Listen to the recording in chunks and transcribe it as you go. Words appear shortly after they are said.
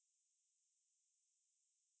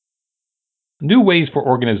New ways for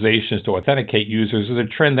organizations to authenticate users is a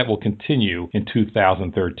trend that will continue in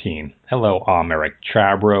 2013. Hello, I'm Eric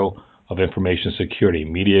Chabrow of Information Security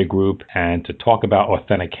Media Group, and to talk about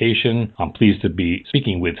authentication, I'm pleased to be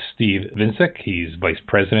speaking with Steve Vincik. He's Vice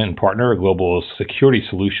President and Partner of Global Security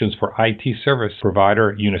Solutions for IT service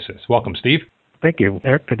provider Unisys. Welcome, Steve. Thank you,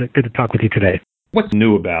 Eric. Good to talk with you today. What's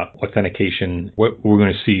new about authentication? What we're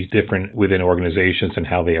going to see different within organizations and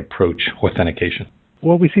how they approach authentication?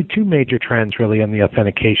 Well, we see two major trends really on the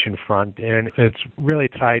authentication front, and it's really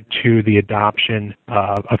tied to the adoption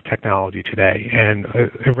of technology today. And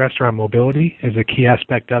it rests around mobility is a key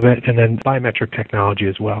aspect of it, and then biometric technology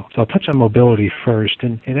as well. So I'll touch on mobility first.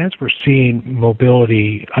 And as we're seeing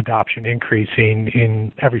mobility adoption increasing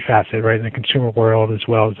in every facet, right, in the consumer world as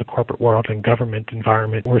well as the corporate world and government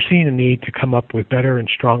environment, we're seeing a need to come up with better and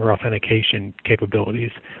stronger authentication capabilities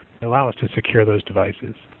that allow us to secure those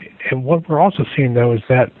devices. And what we're also seeing, though, is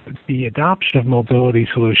that the adoption of mobility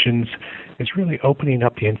solutions is really opening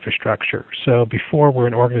up the infrastructure. So before, where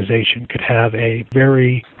an organization could have a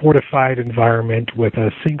very fortified environment with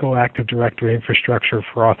a single Active Directory infrastructure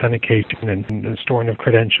for authentication and storing of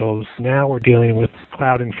credentials, now we're dealing with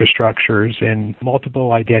cloud infrastructures and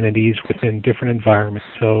multiple identities within different environments.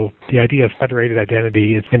 So the idea of federated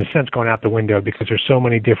identity is, in a sense, going out the window because there's so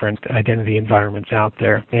many different identity environments out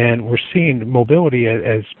there. And we're seeing mobility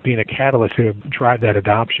as being a catalyst to drive that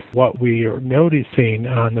adoption. What we are noticing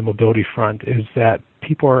on the mobility front is that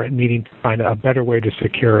people are needing to find a better way to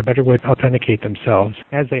secure, a better way to authenticate themselves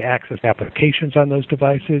as they access applications on those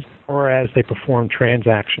devices or as they perform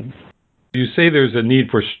transactions. You say there's a need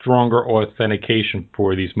for stronger authentication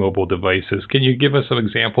for these mobile devices. Can you give us some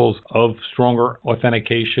examples of stronger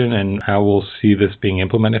authentication and how we'll see this being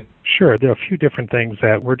implemented? Sure. There are a few different things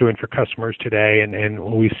that we're doing for customers today, and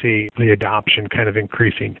we see the adoption kind of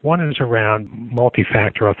increasing. One is around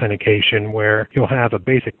multi-factor authentication, where you'll have a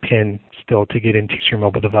basic PIN still to get into your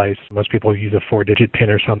mobile device. Most people use a 4-digit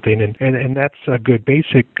PIN or something, and that's a good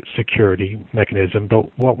basic security mechanism.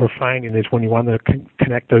 But what we're finding is when you want to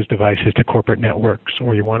connect those devices to corporate networks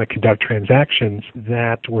or you want to conduct transactions,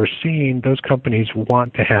 that we're seeing those companies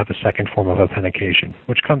want to have a second form of authentication,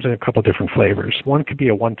 which comes in a couple different flavors. One could be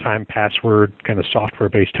a one-time password, kind of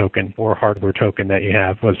software-based token or hardware token that you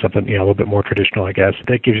have, was something a little bit more traditional, I guess.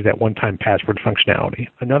 That gives you that one-time password functionality.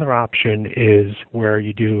 Another option is where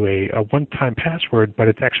you do a one-time password, but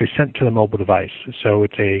it's actually sent to the mobile device. So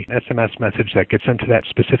it's a SMS message that gets sent to that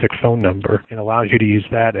specific phone number and allows you to use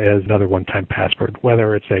that as another one-time password,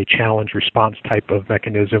 whether it's a challenge response type of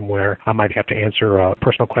mechanism where I might have to answer a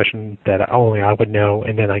personal question that only I would know,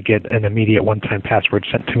 and then I get an immediate one-time password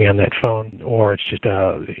sent to me on that phone, or it's just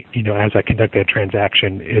as I conduct that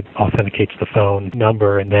transaction, it authenticates the phone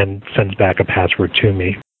number and then sends back a password to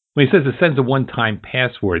me. When he says it sends a one-time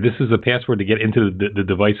password, this is a password to get into the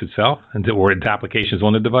device itself or into applications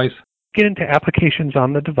on the device? Get into applications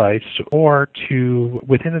on the device or to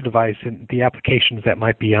within a device and the applications that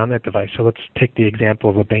might be on that device. So let's take the example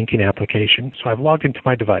of a banking application. So I've logged into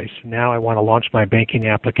my device. Now I want to launch my banking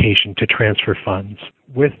application to transfer funds.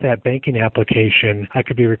 With that banking application, I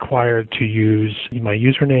could be required to use my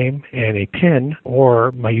username and a PIN,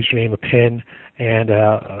 or my username, a PIN, and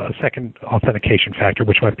a second authentication factor,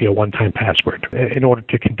 which might be a one-time password, in order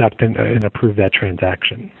to conduct and approve that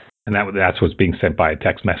transaction. And that's what's being sent by a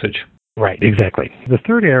text message. Right, exactly. The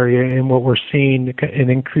third area, and what we're seeing an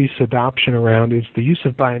increased adoption around, is the use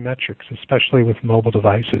of biometrics, especially with mobile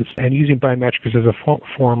devices, and using biometrics as a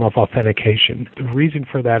form of authentication. The reason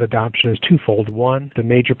for that adoption is twofold. One, the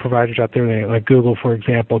major providers out there, like Google, for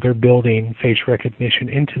example, they're building face recognition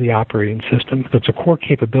into the operating system. So it's a core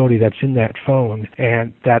capability that's in that phone,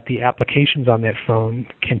 and that the applications on that phone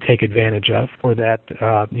can take advantage of, or that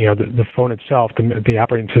the phone itself, the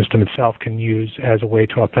operating system itself, can use as a way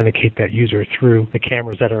to authenticate that user through the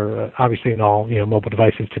cameras that are obviously in all mobile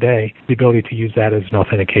devices today, the ability to use that as an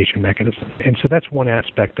authentication mechanism. And so that's one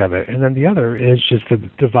aspect of it. And then the other is just the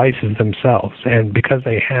devices themselves. And because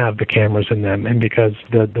they have the cameras in them, and because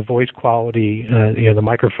the voice quality, the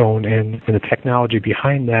microphone and the technology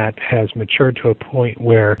behind that has matured to a point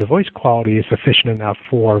where the voice quality is sufficient enough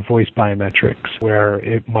for voice biometrics, where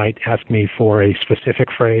it might ask me for a specific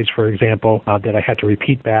phrase, for example, that I had to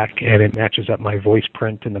repeat back, and it matches up my voice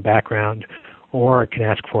print in the background. Or it can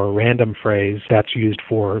ask for a random phrase that's used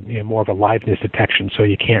for more of a liveness detection, so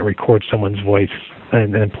you can't record someone's voice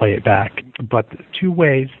and then play it back. But two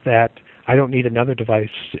ways that I don't need another device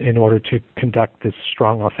in order to conduct this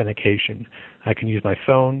strong authentication. I can use my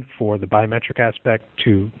phone for the biometric aspect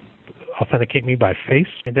to authenticate me by face,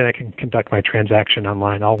 and then I can conduct my transaction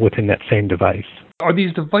online all within that same device. Are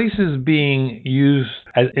these devices being used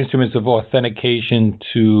as instruments of authentication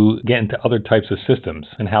to get into other types of systems,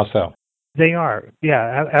 and how so? They are.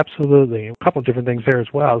 Yeah, absolutely. A couple of different things there as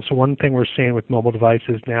well. So one thing we're seeing with mobile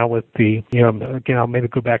devices now with the, again, I'll maybe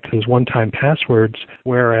go back to those one-time passwords,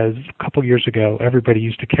 whereas a couple of years ago, everybody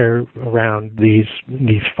used to carry around these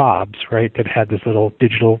fobs, right, that had this little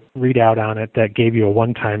digital readout on it that gave you a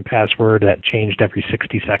one-time password that changed every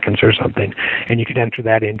 60 seconds or something. And you could enter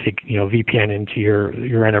that into, VPN into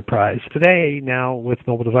your enterprise. Today, now with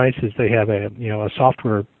mobile devices, they have a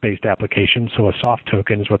software-based application. So a soft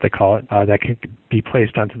token is what they call it. That can be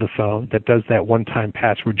placed onto the phone that does that one-time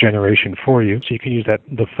password generation for you. So you can use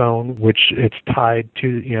the phone, which it's tied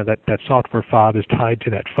to, that software fob is tied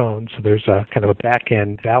to that phone. So there's a kind of a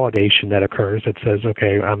back-end validation that occurs that says,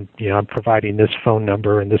 okay, I'm providing this phone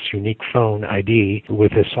number and this unique phone ID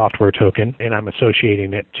with this software token, and I'm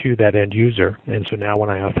associating it to that end user. And so now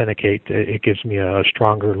when I authenticate, it gives me a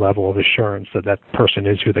stronger level of assurance that that person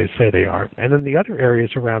is who they say they are. And then the other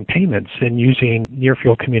areas around payments and using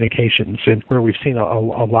near-field communications, and where we've seen a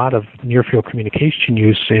lot of near-field communication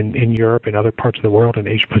use in Europe and other parts of the world and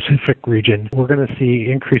Asia-Pacific region, we're going to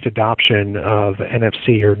see increased adoption of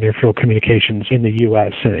NFC or near-field communications in the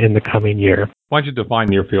U.S. in the coming year. Why don't you define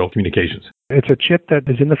near-field communications? It's a chip that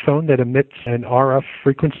is in the phone that emits an RF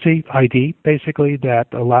frequency ID, basically, that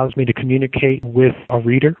allows me to communicate with a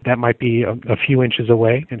reader that might be a few inches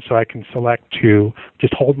away. And so I can select to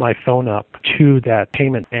just hold my phone up to that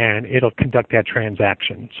payment, and it'll conduct that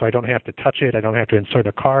transaction. So I don't have to touch it. I don't have to insert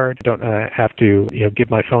a card. I don't have to give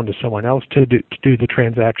my phone to someone else to do the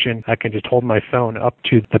transaction. I can just hold my phone up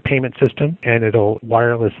to the payment system, and it'll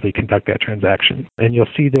wirelessly conduct that transaction. And you'll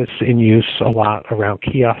see this in use a lot around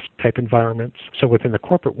kiosk-type environments. So within the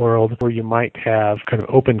corporate world, where you might have kind of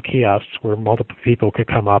open kiosks where multiple people could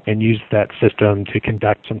come up and use that system to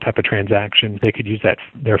conduct some type of transaction, they could use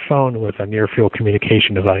their phone with a near-field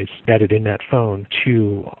communication device embedded in that phone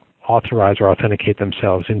to authorize or authenticate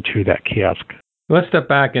themselves into that kiosk. Let's step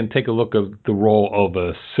back and take a look at the role of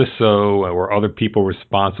a CISO or other people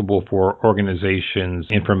responsible for organizations'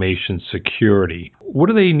 information security. What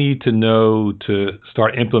do they need to know to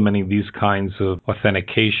start implementing these kinds of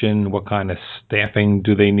authentication? What kind of staffing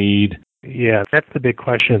do they need? Yeah, that's the big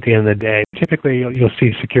question at the end of the day. Typically, you'll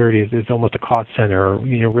see security as almost a cost center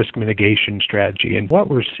or risk mitigation strategy. And what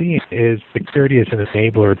we're seeing is security is an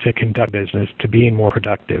enabler to conduct business, to being more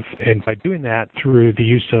productive. And by doing that through the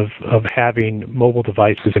use of having mobile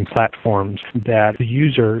devices and platforms that the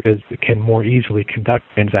user can more easily conduct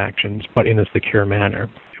transactions, but in a secure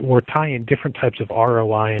manner. We're tying different types of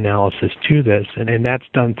ROI analysis to this, and that's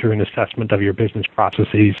done through an assessment of your business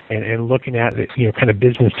processes and looking at kind of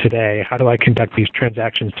business today. How do I conduct these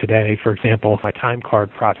transactions today? For example, my time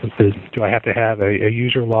card processes. Do I have to have a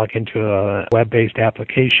user log into a web-based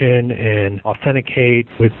application and authenticate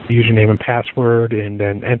with username and password and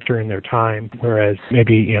then enter in their time? Whereas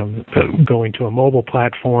maybe going to a mobile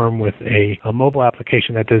platform with a mobile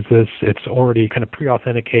application that does this, it's already kind of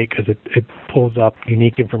pre-authenticate because it pulls up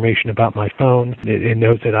unique information about my phone. It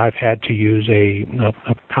knows that I've had to use a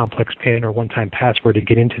complex PIN or one-time password to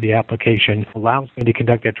get into the application. Allows me to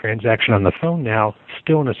conduct that transaction on the phone now,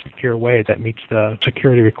 still in a secure way that meets the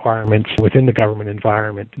security requirements within the government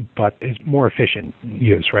environment, but is more efficient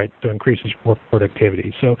use, right? So increases work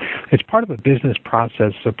productivity. So it's part of a business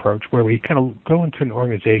process approach where we kind of go into an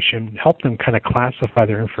organization, help them kind of classify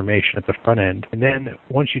their information at the front end. And then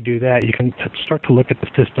once you do that, you can start to look at the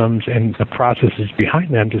systems and the processes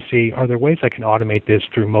behind them to see, are there ways I can automate this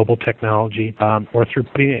through mobile technology or through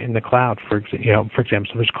putting it in the cloud, for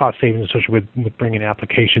example. So there's cost savings associated with bringing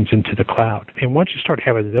applications into the cloud. And once you start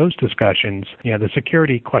having those discussions, the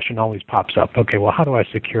security question always pops up. Okay, well, how do I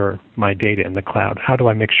secure my data in the cloud? How do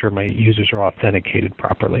I make sure my users are authenticated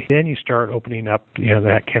properly? Then you start opening up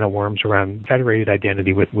that can of worms around federated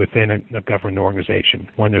identity within a government organization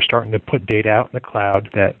when they're starting to put data out in the cloud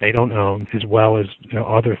that they don't own, as well as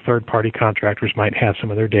other third-party contractors might have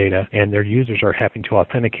some of their data, and their users are having to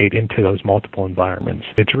authenticate into those multiple environments.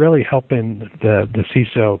 It's really helping the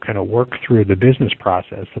CISO kind of work through the business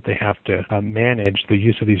process that they have to manage the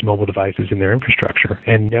use of these mobile devices in their infrastructure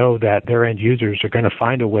and know that their end users are going to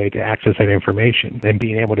find a way to access that information, and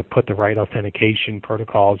being able to put the right authentication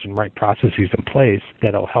protocols and right processes in place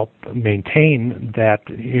that'll help maintain that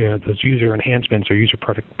those user enhancements or user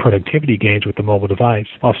productivity gains with the mobile device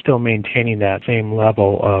while still maintaining that same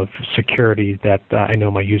level of security that I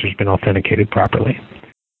know my user's been authenticated properly.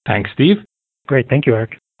 Thanks, Steve. Great. Thank you,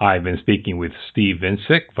 Eric. I've been speaking with Steve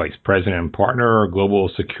Vincic, Vice President and Partner, Global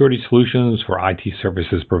Security Solutions for IT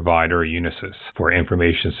Services Provider Unisys. For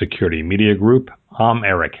Information Security Media Group, I'm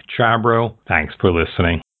Eric Chabrow. Thanks for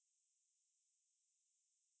listening.